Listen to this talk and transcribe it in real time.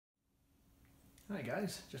Hi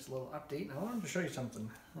guys, just a little update. I wanted to show you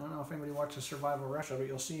something. I don't know if anybody watches Survival Russia, but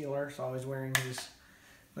you'll see Lars always wearing his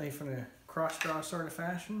knife in a cross draw sort of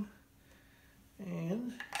fashion.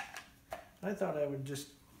 And I thought I would just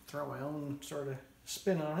throw my own sort of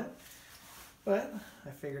spin on it. But I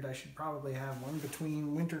figured I should probably have one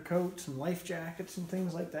between winter coats and life jackets and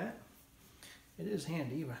things like that. It is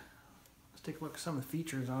handy, but let's take a look at some of the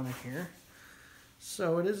features on it here.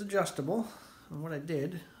 So it is adjustable. And what I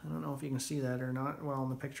did, I don't know if you can see that or not, well in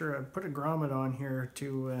the picture, I put a grommet on here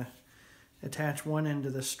to attach one end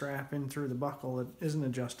of the strap in through the buckle that isn't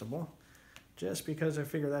adjustable, just because I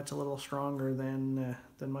figure that's a little stronger than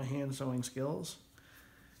my hand sewing skills.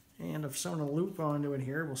 And I've sewn a loop onto it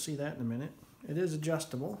here, we'll see that in a minute. It is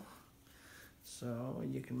adjustable, so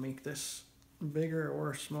you can make this bigger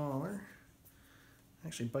or smaller.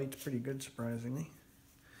 Actually bites pretty good, surprisingly.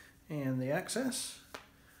 And the excess,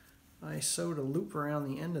 I sewed a loop around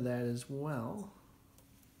the end of that as well,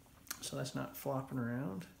 so that's not flopping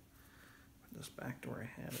around. Put this back to where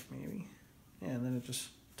I had it maybe, and then it just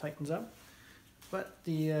tightens up. But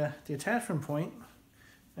the attachment point,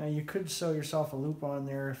 you could sew yourself a loop on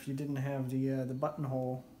there if you didn't have the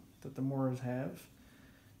buttonhole that the Moras have.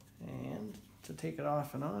 And to take it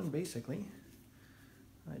off and on, basically,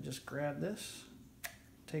 I just grab this,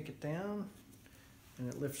 take it down,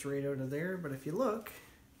 and it lifts right out of there. But if you look,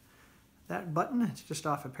 that button, it's just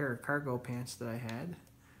off a pair of cargo pants that I had,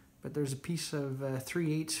 but there's a piece of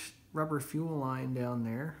 3/8 rubber fuel line down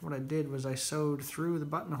there. What I did was I sewed through the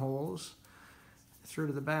buttonholes through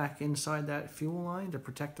to the back inside that fuel line to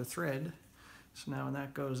protect the thread. So now when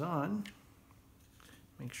that goes on,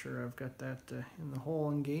 make sure I've got that in the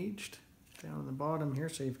hole engaged down at the bottom here.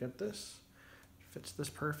 So you've got this, fits this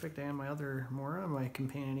perfect, and my other Mora, my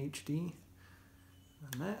Companion HD,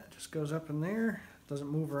 and that just goes up in there. Doesn't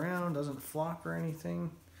move around, doesn't flop or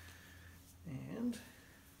anything. And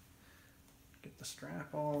get the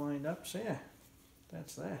strap all lined up. So yeah,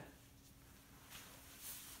 that's that.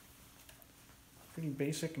 Pretty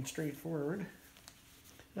basic and straightforward.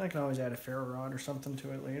 And I can always add a ferro rod or something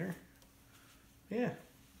to it later. Yeah,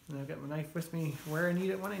 and I've got my knife with me where I need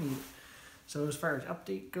it when I need it. So as far as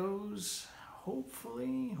update goes,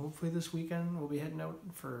 hopefully this weekend we'll be heading out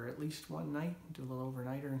for at least one night, do a little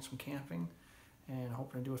overnighter and some camping. And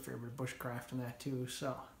hoping to do a fair bit of bushcraft and that too.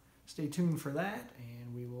 So stay tuned for that,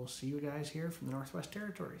 and we will see you guys here from the Northwest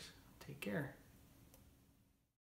Territories. Take care.